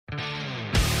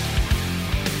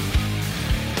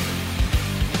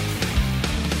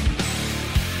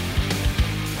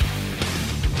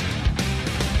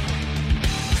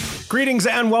Greetings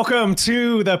and welcome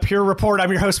to the Pure Report.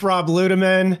 I'm your host, Rob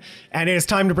Ludeman, and it is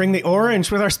time to bring the orange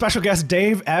with our special guest,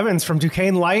 Dave Evans from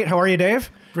Duquesne Light. How are you,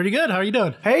 Dave? Pretty good. How are you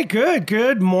doing? Hey, good.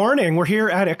 Good morning. We're here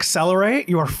at Accelerate,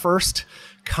 your first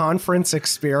conference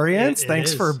experience.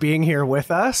 Thanks for being here with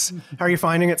us. How are you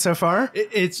finding it so far?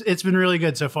 It's been really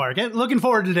good so far. Looking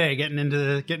forward today, getting into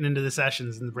the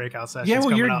sessions and the breakout sessions. Yeah,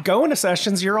 well, you're going to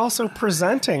sessions. You're also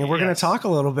presenting, and we're going to talk a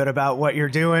little bit about what you're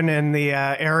doing in the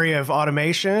area of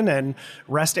automation and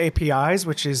REST APIs,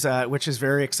 which is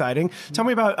very exciting. Tell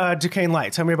me about Duquesne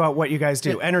Light. Tell me about what you guys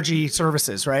do. Energy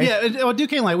services, right? Yeah,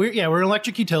 Duquesne Light. We're an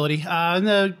electric utility in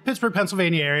the Pittsburgh,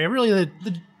 Pennsylvania area. Really,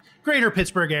 the greater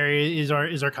Pittsburgh area is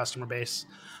our customer base.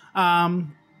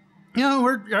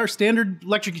 We're our standard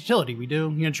electric utility. We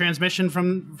do transmission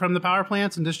from the power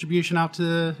plants and distribution out to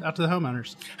the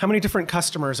homeowners. How many different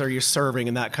customers are you serving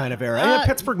in that kind of area?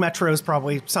 Pittsburgh Metro is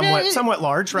probably somewhat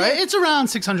large, right? Yeah, it's around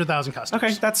 600,000 customers.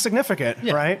 Okay, that's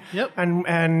significant, right? Yep.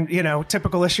 And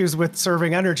typical issues with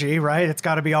serving energy, right? It's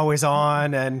got to be always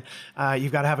on, and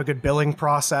you've got to have a good billing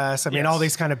process. I mean, all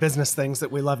these kind of business things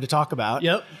that we love to talk about.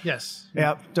 Yep. Yes.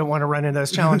 Yep. Don't want to run into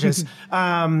those challenges.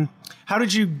 How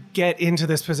did you get into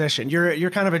this position?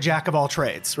 You're kind of a jack of all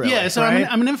trades, really. Yeah, so right?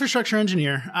 I'm an infrastructure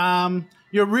engineer.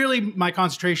 Really my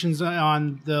concentration's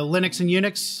on the Linux and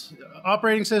Unix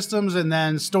operating systems, and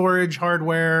then storage,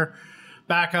 hardware,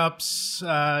 backups,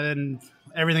 and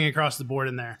everything across the board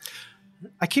in there.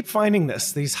 I keep finding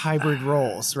these hybrid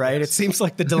roles, right? Yes. It seems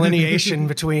like the delineation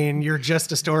between you're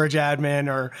just a storage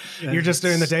admin or you're just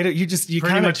doing the data. You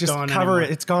kind of just cover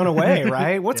it. It's gone away,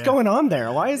 right? What's going on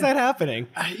there? Why is that happening?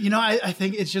 I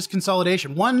think it's just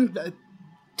consolidation. One,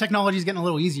 technology is getting a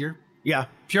little easier. Yeah.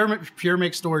 Pure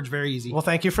makes storage very easy. Well,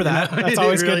 thank you for that. That's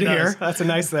always really good to hear. That's a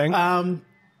nice thing. And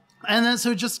then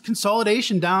so just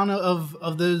consolidation down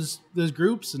of those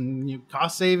groups and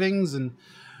cost savings and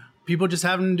people just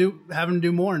having to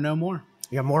do more and no more.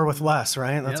 Yeah, more with less,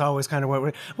 right? That's always kind of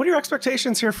what are your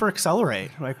expectations here for Accelerate?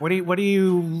 Like, what are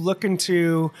you looking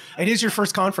to? It is your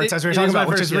first conference, as we were talking about,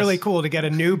 which is really cool to get a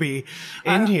newbie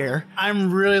in here.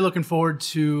 I'm really looking forward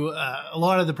to a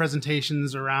lot of the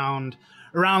presentations around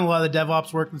a lot of the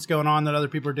DevOps work that's going on that other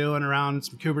people are doing around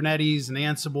some Kubernetes and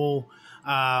Ansible.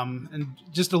 And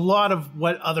just a lot of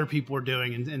what other people are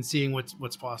doing and seeing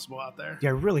what's possible out there.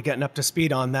 Yeah, really getting up to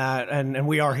speed on that, and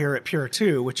we are here at Pure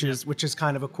too, which is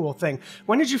kind of a cool thing.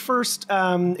 When did you first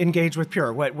engage with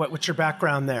Pure? What's your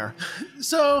background there?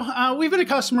 So we've been a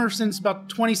customer since about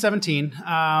 2017.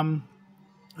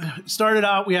 Started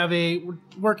out, we're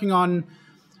working on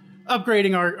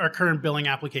upgrading our current billing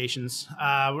applications.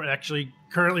 We're actually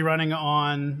currently running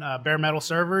on bare metal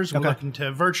servers. We're looking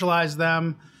to virtualize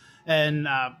them and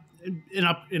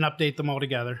update them all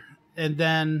together. And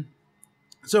then,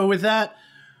 so with that,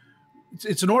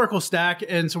 it's an Oracle stack,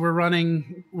 and so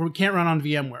we can't run on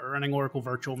VMware. We're running Oracle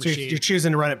Virtual Machine. So you're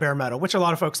choosing to run it bare metal, which a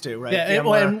lot of folks do, right? Yeah,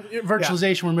 and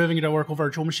virtualization, we're moving into Oracle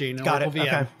Virtual Machine and Oracle VM.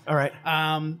 Okay. All right.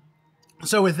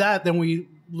 So with that, then we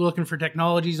looking for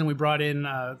technologies, and we brought in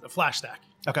a flash stack.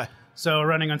 Okay. So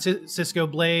running on Cisco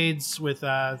Blades with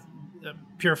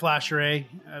Pure Flash Array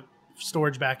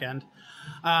storage backend.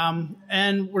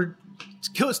 And we're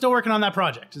still working on that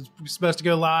project. It's supposed to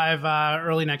go live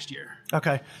early next year.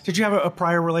 Okay. Did you have a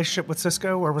prior relationship with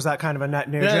Cisco, or was that kind of a net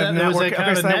new? That was net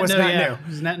new. It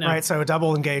was net new. Right, so a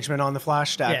double engagement on the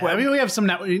flash stack. Yeah, we have some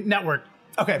network.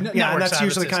 Okay, yeah, and that's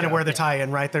usually kind of where the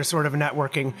tie-in, right? There's sort of a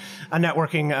networking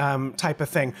type of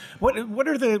thing. What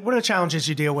are the challenges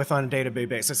you deal with on a day-to-day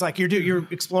basis? Like you're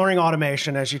exploring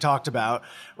automation, as you talked about,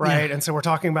 right? Yeah. And so we're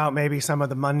talking about maybe some of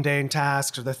the mundane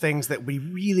tasks or the things that would be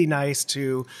really nice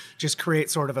to just create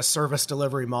sort of a service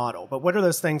delivery model. But what are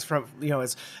those things from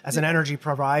as an energy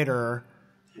provider?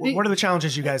 What are the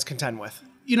challenges you guys contend with?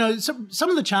 Some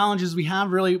of the challenges we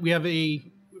have a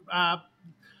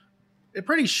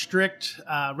pretty strict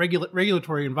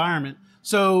regulatory environment.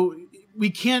 So we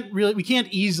can't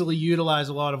easily utilize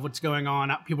a lot of what's going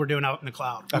on, people are doing out in the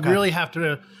cloud. Okay. We really have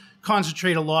to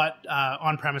concentrate a lot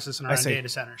on premises in our own data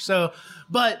center. So,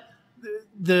 but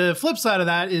the flip side of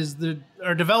that is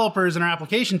our developers and our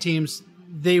application teams,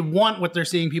 they want what they're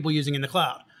seeing people using in the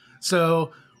cloud.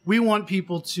 So we want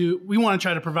to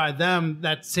try to provide them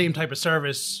that same type of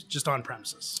service just on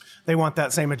premises. They want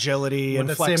that same agility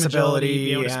and flexibility,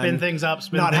 be able to spin things up,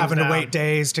 not having to wait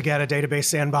days to get a database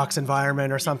sandbox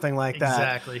environment or something like that.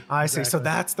 Exactly. I see. So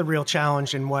that's the real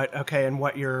challenge in what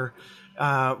you're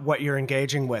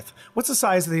engaging with. What's the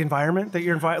size of the environment that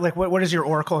you're like? What does your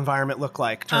Oracle environment look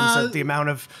like in terms of the amount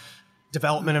of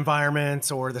development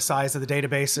environments or the size of the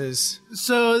databases?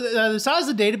 So the size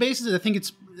of the databases, I think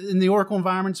it's in the Oracle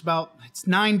environment, it's about it's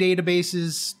 9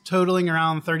 databases totaling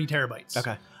around 30 terabytes.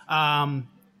 Okay.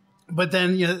 But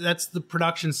then that's the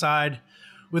production side.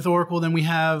 With Oracle, then we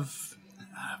have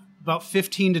about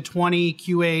 15 to 20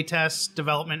 QA test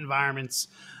development environments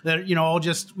that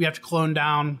we have to clone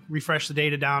down, refresh the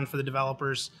data down for the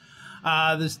developers.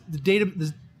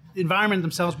 The environment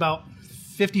themselves, about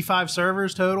 55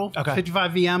 servers total,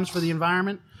 55 VMs for the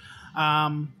environment.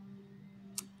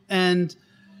 And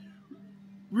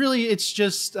really it's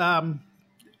just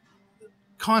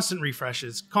constant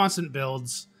refreshes, constant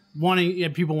builds,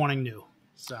 people wanting new.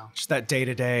 So just that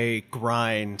day-to-day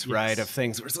grind, right, of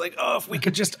things where it's like, oh, if we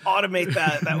could just automate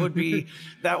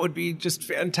that would be just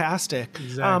fantastic.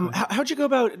 Exactly. How'd you go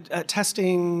about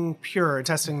testing Pure and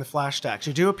testing the Flash stack? Did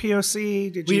you do a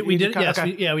POC? We did. Yes,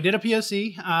 okay. We did a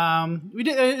POC. We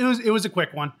did. It was a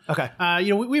quick one. Okay. I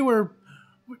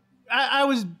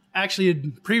was actually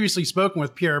had previously spoken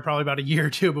with Pure probably about a year or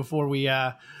two before we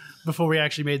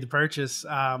actually made the purchase.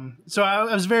 So I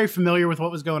was very familiar with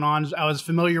what was going on. I was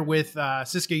familiar with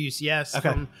Cisco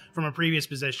UCS from a previous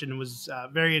position and was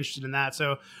very interested in that.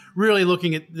 So really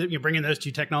looking at bringing those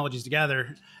two technologies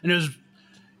together, and it was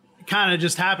kind of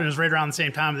just happened. It was right around the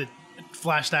same time that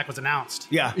Flash Stack was announced.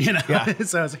 Yeah.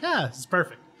 So I was like, this is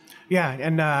perfect. Yeah,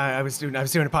 and I was doing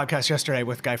a podcast yesterday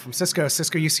with a guy from Cisco.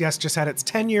 Cisco UCS just had its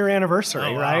 10-year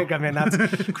anniversary, right? I mean, that's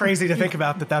crazy to think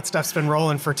about that stuff's been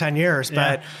rolling for 10 years,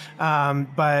 but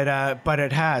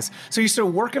it has. So you're still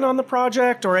working on the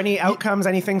project, or any outcomes,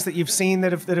 any things that you've seen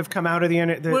that have come out of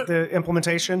the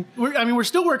implementation? We're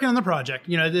still working on the project.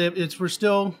 We're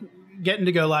still getting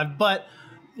to go live, but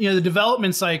the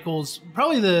development cycles,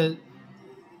 probably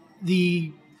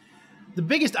the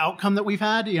biggest outcome that we've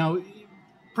had, the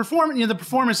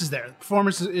performance is there. The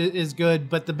performance is good,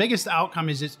 but the biggest outcome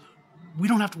is we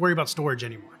don't have to worry about storage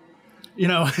anymore.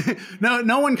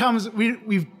 No one comes.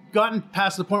 We've gotten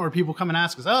past the point where people come and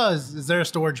ask us, "Oh, is there a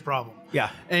storage problem?" Yeah,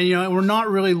 and we're not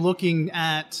really looking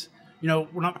at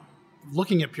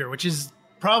Pure, which is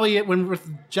probably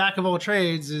with Jack of all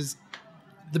trades is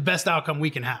the best outcome we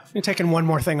can have. You're taking one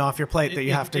more thing off your plate that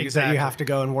you have to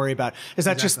go and worry about. Is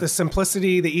that just the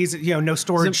simplicity, the ease? No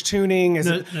storage tuning.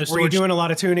 Were you doing a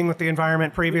lot of tuning with the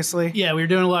environment previously? Yeah, we were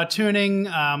doing a lot of tuning,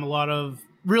 a lot of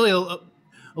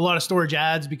storage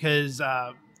adds because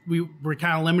we were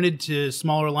kind of limited to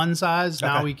smaller lens size.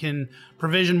 Now we can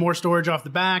provision more storage off the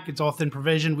back. It's all thin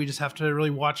provisioned. We just have to really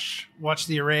watch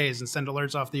the arrays and send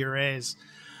alerts off the arrays,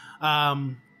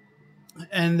 and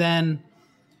then.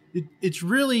 It's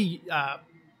really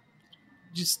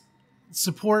just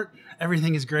support.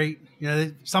 Everything is great.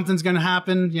 Something's going to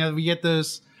happen. We get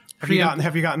those. Have you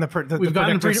gotten the predictive support? We've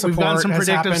gotten some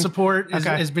predictive support.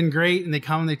 Has been great, and they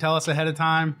come and they tell us ahead of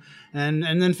time,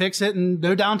 and then fix it, and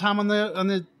no downtime on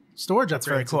the storage. That's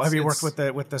very cool. Have you worked with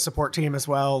the support team as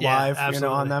well, live?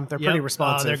 Absolutely. On them. They're pretty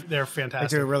responsive. They're fantastic.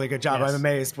 They do a really good job. Yes. I'm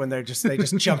amazed when they just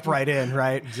jump right in,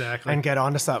 right? Exactly. And get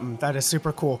onto something. That is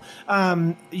super cool.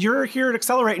 You're here at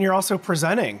Accelerate, and you're also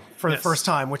presenting for the first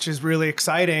time, which is really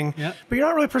exciting. Yep. But you're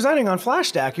not really presenting on Flash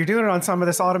Stack. You're doing it on some of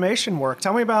this automation work.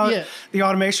 Tell me about the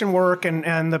automation work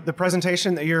and the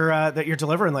presentation that you're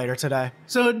delivering later today.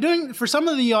 So for some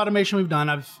of the automation we've done,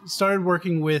 I've started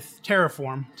working with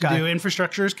Terraform to do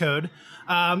infrastructure as code.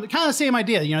 Kind of the same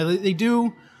idea. They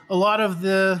do a lot of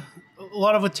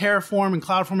with Terraform and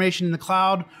CloudFormation in the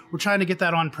cloud. We're trying to get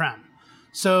that on-prem.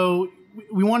 So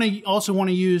we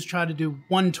try to do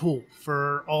one tool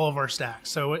for all of our stacks.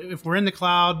 So if we're in the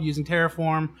cloud using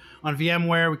Terraform on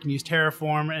VMware, we can use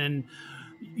Terraform, and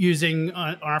using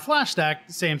on our Flash stack,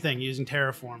 the same thing, using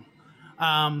Terraform.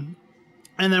 And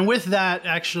then with that,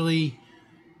 actually,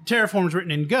 Terraform is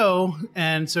written in Go,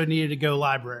 and so it needed a Go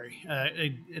library,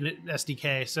 an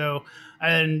SDK. So I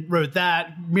then wrote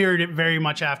that, mirrored it very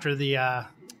much after the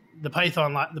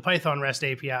Python REST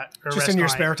API. Just REST in your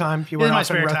client. spare time, you went off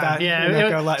and wrote that.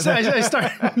 Yeah,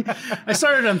 I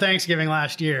started on Thanksgiving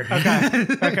last year.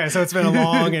 Okay. So it's been a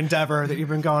long endeavor that you've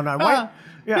been going on.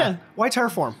 Why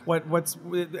Terraform?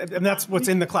 And that's what's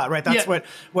in the cloud, right? That's what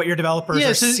your developers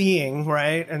are seeing,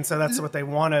 right? And so that's what they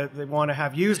want to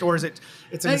have used, or is it's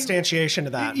an instantiation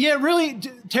of that? Yeah, really,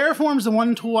 Terraform's the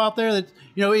one tool out there that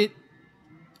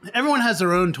everyone has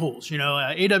their own tools.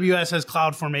 AWS has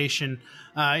CloudFormation.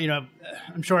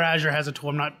 I'm sure Azure has a tool.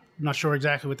 I'm not sure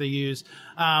exactly what they use,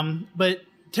 but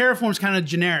Terraform's kind of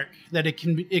generic, that it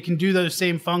can do those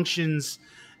same functions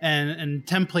and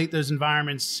template those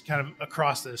environments kind of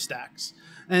across those stacks.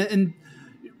 And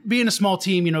being a small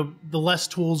team, the less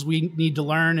tools we need to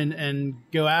learn and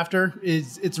go after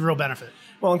it's a real benefit.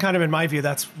 Well, and kind of in my view,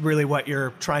 that's really what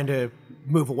you're trying to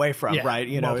move away from, right?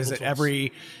 You know, is it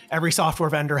every software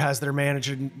vendor has their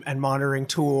management and monitoring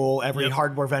tool, every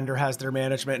hardware vendor has their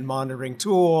management and monitoring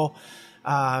tool.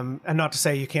 And not to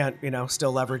say you can't, you know,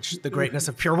 still leverage the greatness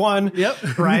of Pure One,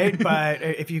 right? But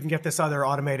if you can get this other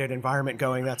automated environment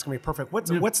going, that's going to be perfect.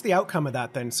 What's the outcome of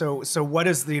that then? So what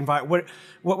is the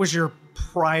what was your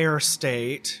prior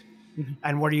state,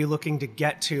 and what are you looking to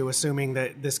get to, assuming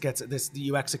that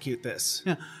you execute this?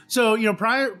 Yeah. So you know,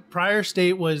 prior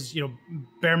state was, you know,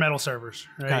 bare metal servers,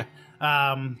 right?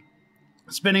 Okay.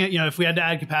 Spinning it, you know, if we had to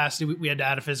add capacity, we had to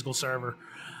add a physical server.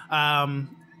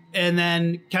 And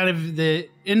then kind of the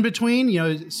in between, you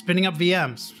know, spinning up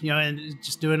VMs, you know, and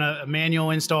just doing a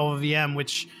manual install of a VM,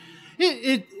 which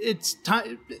it's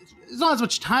time. It's not as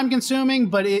much time consuming,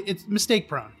 but it's mistake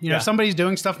prone. You know, if somebody's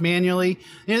doing stuff manually,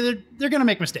 you know, they're going to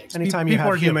make mistakes. Anytime you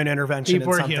have human intervention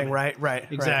in something, right?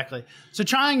 Exactly. So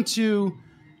trying to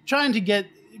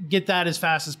get that as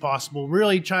fast as possible.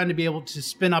 Really trying to be able to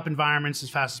spin up environments as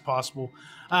fast as possible.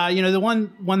 You know, the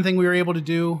one thing we were able to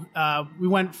do, we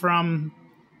went from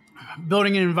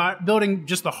building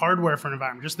just the hardware for an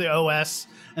environment, just the OS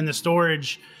and the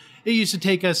storage. It used to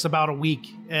take us about a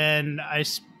week, and I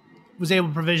was able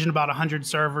to provision about 100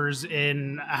 servers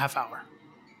in a half hour.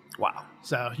 Wow.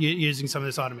 So using some of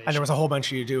this automation. And there was a whole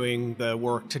bunch of you doing the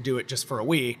work to do it just for a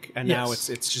week, and now it's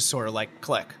just sort of like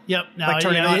click. Yep. Now,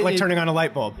 turning on a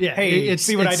light bulb. Yeah. Hey,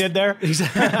 see what I did there?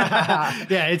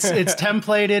 Yeah, it's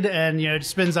templated, and you know, it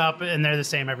spins up, and they're the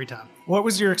same every time. What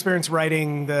was your experience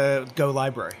writing the Go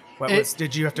library?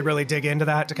 Did you have to really dig into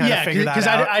that to kind of figure that out?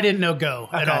 Yeah, because I didn't know Go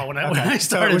at all when I started.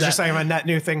 So it was just saying a net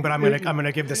new thing, but I'm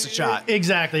gonna give this a shot.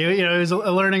 Exactly. You know, it was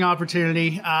a learning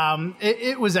opportunity.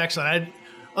 It was excellent. I had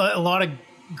a lot of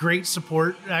great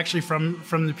support actually from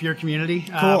the Pure community.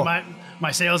 Cool.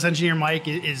 My sales engineer Mike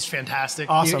is fantastic.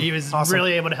 Awesome. He was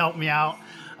really able to help me out,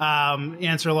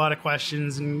 answer a lot of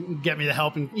questions, and get me the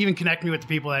help, and even connect me with the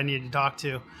people that I needed to talk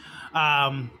to.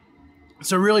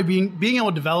 So really being able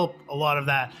to develop a lot of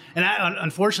that. And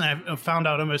unfortunately, I found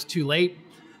out almost too late.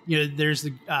 You know, there's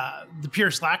the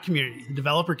Pure Slack community, the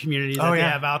developer community that they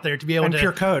have out there to be able to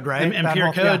Pure Code, right? And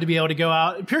Pure Code to be able to go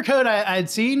out. Pure Code I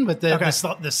had seen, but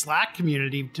the Slack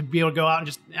community to be able to go out and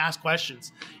just ask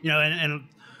questions. You know, and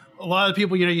a lot of the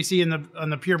people, you know, you see on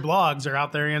the Pure blogs are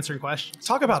out there answering questions.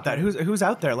 Talk about that. Who's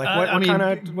out there? Like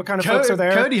what kind of folks are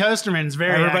there? Cody Hosterman's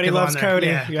very Everybody active loves on there. Cody.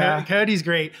 Yeah. Cody's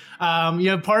great. You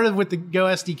know, part of with the Go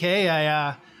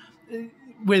SDK,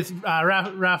 with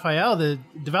Raphael, the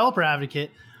developer advocate,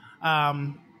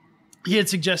 he had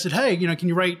suggested, hey, you know, can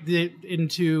you write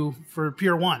for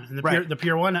Pure One and the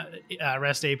Pure One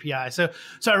REST API? So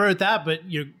I wrote that, but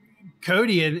you know,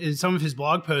 Cody and some of his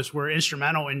blog posts were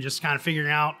instrumental in just kind of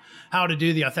figuring out how to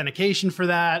do the authentication for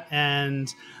that,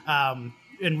 and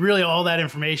really all that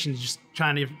information, just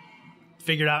trying to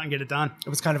figure it out and get it done. It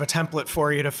was kind of a template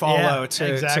for you to follow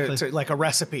to like a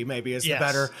recipe, maybe is the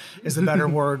better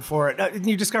word for it.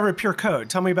 You discovered Pure Code.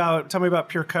 Tell me about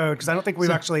Pure Code, because I don't think we've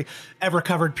actually ever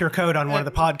covered Pure Code on one of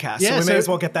the podcasts. So we may as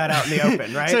well get that out in the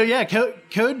open, right? So yeah,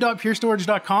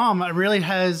 code.purestorage.com really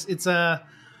has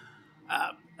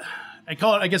I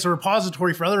call it, I guess, a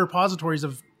repository for other repositories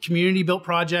of community-built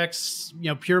projects, you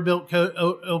know, Pure-built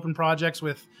open projects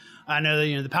with, I know,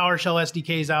 you know, the PowerShell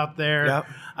SDKs out there. Yep.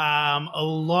 A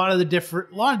lot of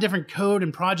different code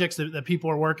and projects that people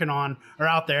are working on are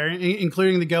out there,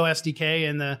 including the Go SDK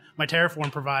and my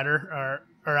Terraform provider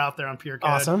are out there on Pure Code.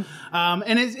 Awesome.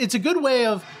 And it's a good way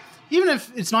of, even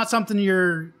if it's not something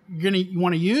you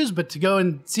want to use, but to go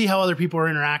and see how other people are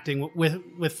interacting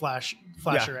with Flash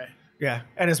Array. Yeah,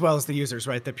 and as well as the users,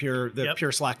 right? The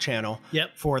Pure Slack channel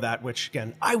for that, which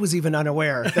again, I was even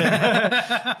unaware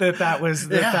that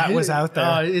was out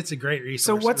there. It's a great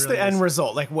resource. So what's the end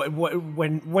result? Like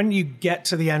when you get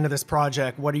to the end of this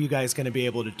project, what are you guys going to be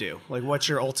able to do? Like what's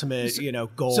your ultimate,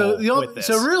 goal with this?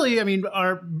 So really, I mean,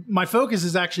 my focus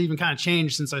has actually even kind of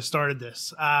changed since I started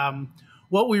this.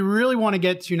 What we really want to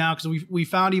get to now, because we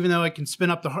found, even though it can spin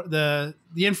up the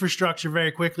infrastructure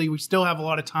very quickly, we still have a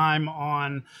lot of time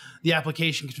on the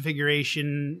application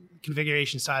configuration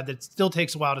side that still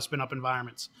takes a while to spin up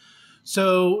environments.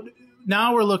 So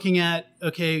now we're looking at,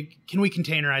 okay, can we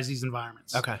containerize these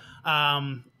environments? Okay.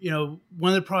 One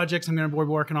of the projects I'm going to be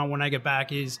working on when I get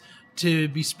back is to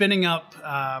be spinning up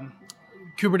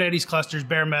Kubernetes clusters,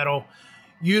 bare metal,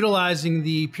 utilizing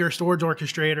the Pure Storage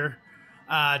Orchestrator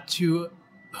to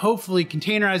hopefully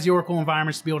containerize the Oracle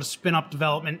environments to be able to spin up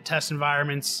development test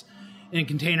environments in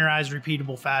containerized,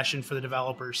 repeatable fashion for the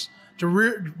developers to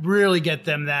really get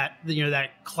them that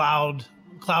cloud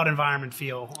cloud environment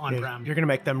feel on-prem. You're going to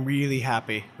make them really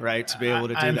happy, right, to be able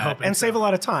to do that and save a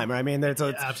lot of time. Right? I mean,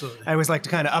 absolutely. I always like to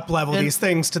kind of up-level these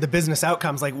things to the business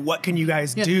outcomes. Like, what can you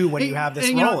guys do when you have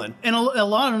this rolling? And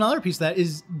another piece of that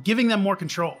is giving them more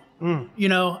control. You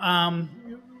know,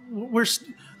 we're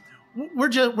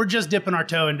just dipping our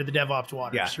toe into the DevOps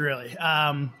waters, really.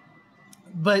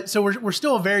 But so we're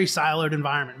still a very siloed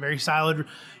environment, very siloed,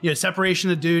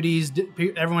 separation of duties,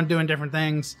 everyone doing different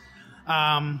things.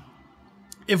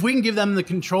 If we can give them the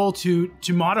control to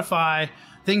modify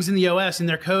things in the OS in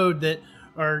their code that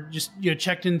are just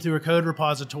checked in through a code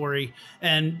repository,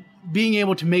 and being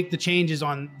able to make the changes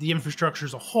on the infrastructure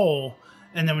as a whole,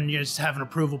 and then when you just have an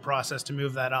approval process to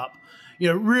move that up,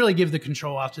 really give the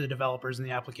control out to the developers and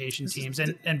the application teams,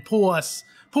 and pull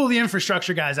the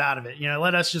infrastructure guys out of it.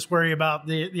 Let us just worry about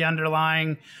the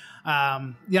underlying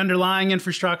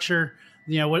infrastructure,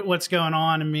 what's going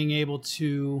on, and being able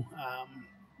to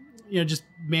just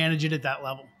manage it at that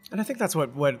level. And I think that's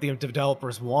what the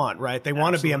developers want, right? They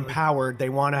want to be empowered. They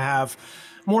want to have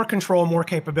more control, more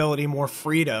capability, more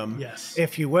freedom,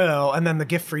 if you will. And then the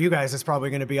gift for you guys is probably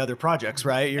going to be other projects,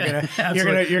 right?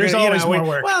 There's always more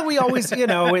work. Well, we always,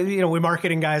 we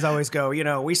marketing guys always go,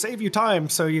 we save you time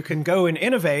so you can go and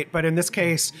innovate. But in this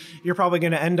case, you're probably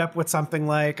going to end up with something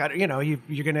like, you're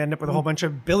going to end up with a whole bunch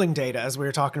of billing data, as we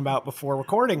were talking about before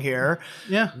recording here.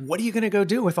 Yeah. What are you going to go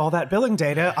do with all that billing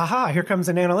data? Aha, here comes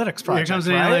an analytics project. Here comes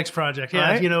an analytics project.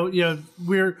 Yeah.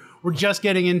 Right? We're just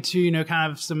getting into,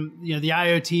 kind of some, the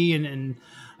IoT and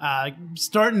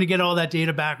starting to get all that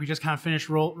data back. We just kind of finished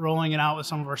rolling it out with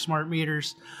some of our smart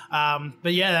meters.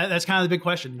 But yeah, that's kind of the big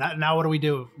question. Now what do we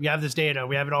do? We have this data.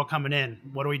 We have it all coming in.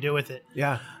 What do we do with it?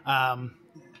 Yeah.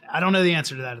 I don't know the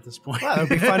answer to that at this point. Well, it'll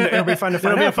be fun. It'll be fun to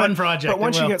find out. It'll be a fun project. But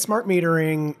once you get smart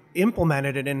metering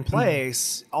implemented and in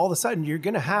place, all of a sudden you're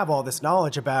going to have all this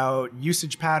knowledge about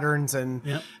usage patterns and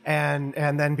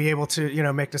then be able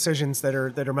to make decisions that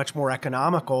are much more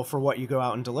economical for what you go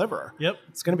out and deliver. Yep,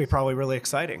 it's going to be probably really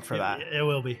exciting for that. It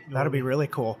will be. That'll be really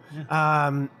cool.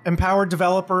 Yeah. Empowered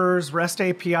developers, REST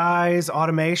APIs,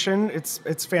 automation.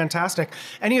 It's fantastic.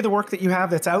 Any of the work that you have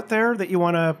that's out there that you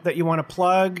want to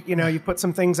plug? You put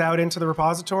some things out into the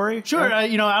repository? Sure.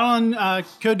 Out on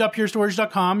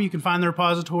code.purestorage.com, you can find the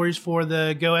repositories for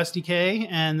the Go SDK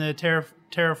and the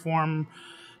Terraform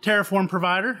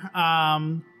provider.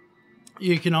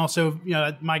 You can also,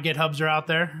 my GitHubs are out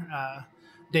there.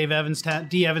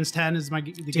 DEvans10 is my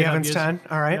GitHub.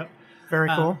 DEvans10. All right. Yep. Very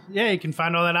cool. You can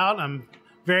find all that out. I'm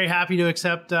very happy to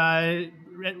accept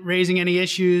raising any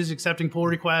issues, accepting pull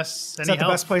requests. Is that the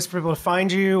best place for people to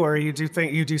find you, or you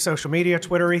do social media,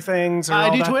 Twittery things? Or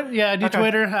I do Twitter. Yeah, I do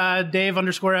Twitter.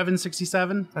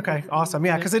 Dave_Evans67. Okay, awesome.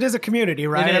 Yeah, because it is a community,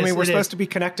 right? We're supposed to be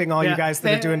connecting all you guys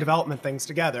that are doing development things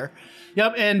together.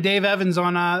 Yep, and Dave Evans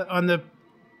on the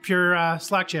Pure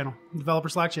Slack channel, developer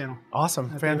Slack channel.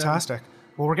 Awesome, fantastic.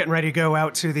 Well, we're getting ready to go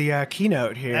out to the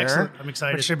keynote here. Excellent. I'm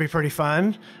excited. Which should be pretty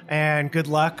fun. And good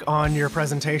luck on your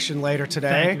presentation later today.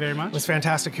 Thank you very much. It was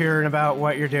fantastic hearing about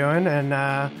what you're doing. And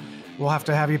we'll have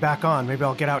to have you back on. Maybe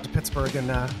I'll get out to Pittsburgh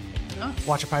and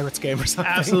watch a Pirates game or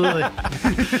something. Absolutely.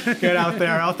 Get out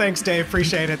there. Oh, thanks, Dave.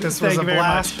 Appreciate it. This was a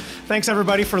blast. Thanks,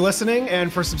 everybody, for listening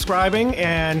and for subscribing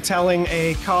and telling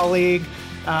a colleague.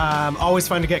 Always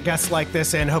fun to get guests like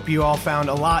this in. Hope you all found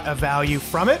a lot of value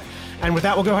from it. And with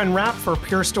that, we'll go ahead and wrap. For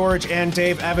Pure Storage and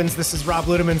Dave Evans, this is Rob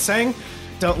Ludeman saying,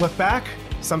 don't look back.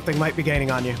 Something might be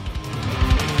gaining on you.